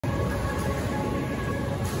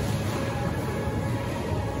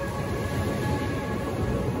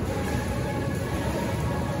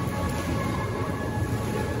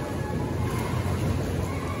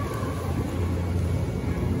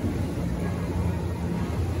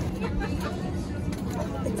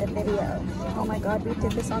video. Oh my god, we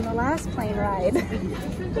did this on the last plane ride.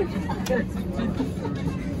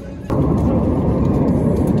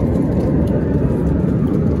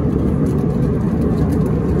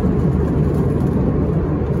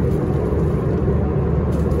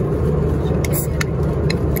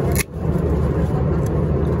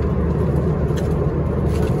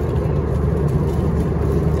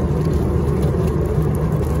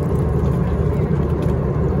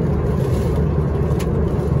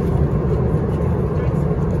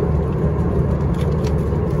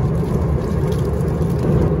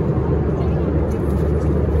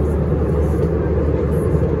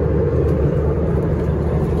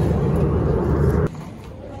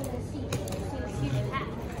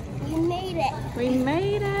 We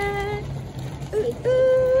made it! Ooh,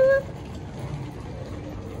 ooh.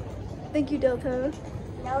 Thank you, Delta.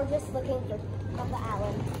 Now we're just looking for Papa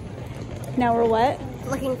Allen. Now we're what?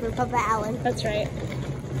 Looking for Papa Allen. That's right.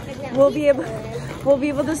 We'll be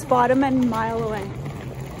able to spot him a mile away.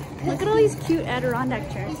 Look at all these cute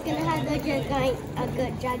Adirondack chairs. He's gonna have a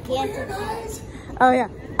good gigantic size. Oh yeah.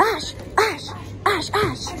 Ash! Ash! Ash!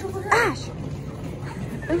 Ash! Ash!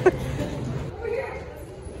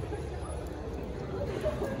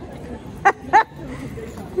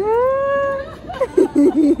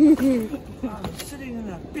 I'm sitting in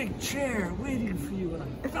a big chair waiting for you and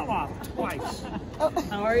I fell off twice.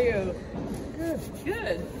 How are you? Good.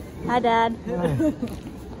 Good. Hi, Dad. I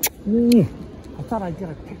thought I'd get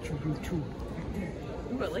a picture of you too.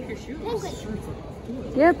 Ooh, I like your shoes.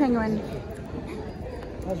 You're a penguin.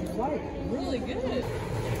 How's your flight? Really good.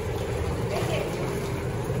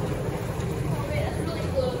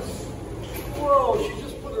 Whoa, she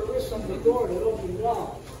just put her wrist on the door and it opened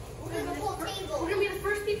up. We're gonna be the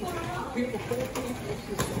first people in the row.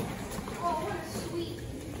 Oh, what a suite.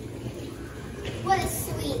 What a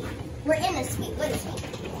suite. We're in a suite. What a suite.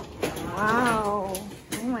 Wow.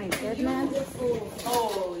 Oh my goodness.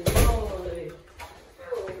 Holy moly.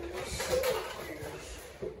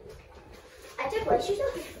 I took my shoes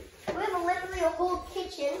off. We have literally a whole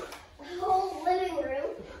kitchen, a whole living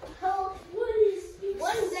room, a whole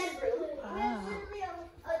one bedroom. We have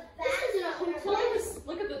literally a bathroom.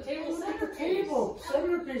 Look at the table Look at the table.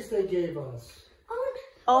 Centerpiece they gave us.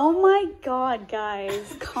 Oh my god,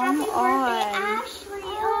 guys. Come Happy on. birthday, Ashley.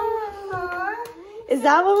 Oh, Is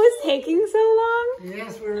that what was taking so long?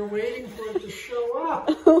 Yes, we were waiting for it to show up.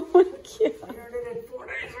 Oh my god. I heard it 4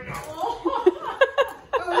 days ago.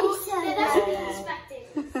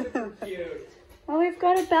 Super cute. Oh, we've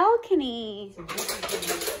got a balcony.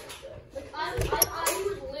 I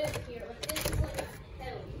would live here. Like, this is like a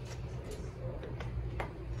hell.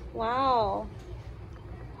 Wow.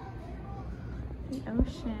 The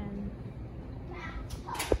ocean.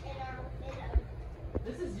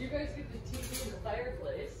 This is, you guys get the TV and the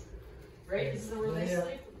fireplace. Right? This is where they Yeah.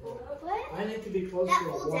 sleep. What? I need to be close That to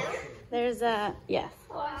a pulls watch. down? There's a, yes.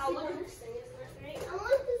 Wow, look at this thing, isn't it great? I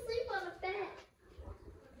want to sleep on a bed.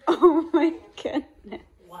 Oh my goodness.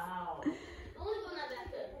 Wow. I want to go on that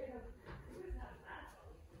bed.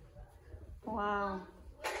 Wow.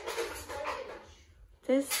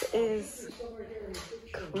 This is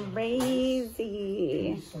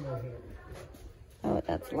crazy. Oh,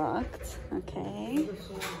 that's locked. Okay.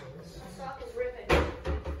 Sock is ripping.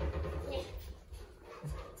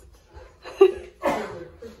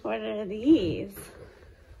 What are these?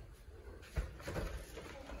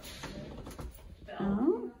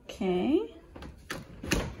 Okay.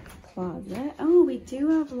 Closet. Oh, we do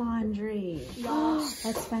have laundry.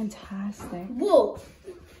 That's fantastic. Whoa.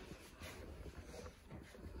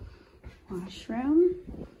 Washroom.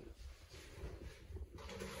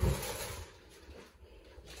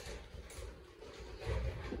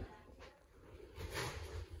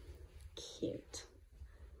 Cute.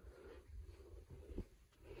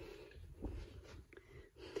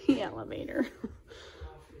 The elevator.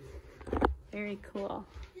 Very cool.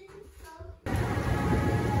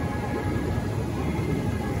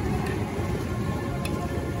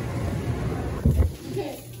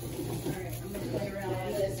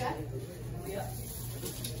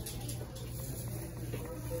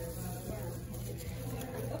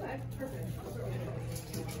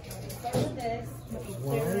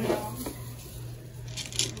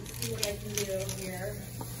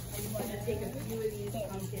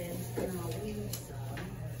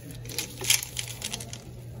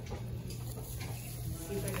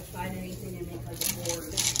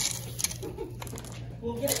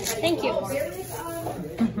 Thank you.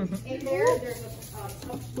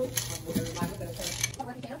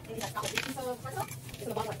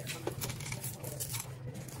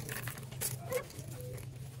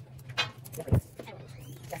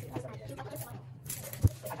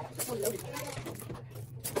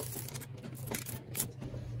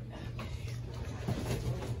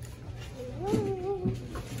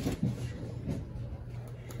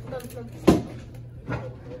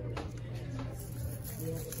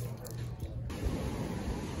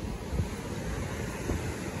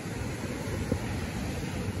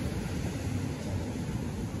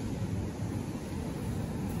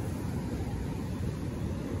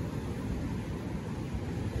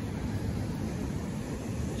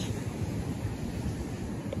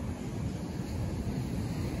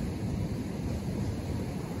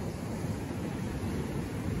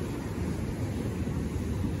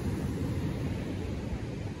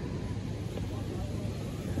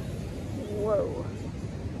 Whoa.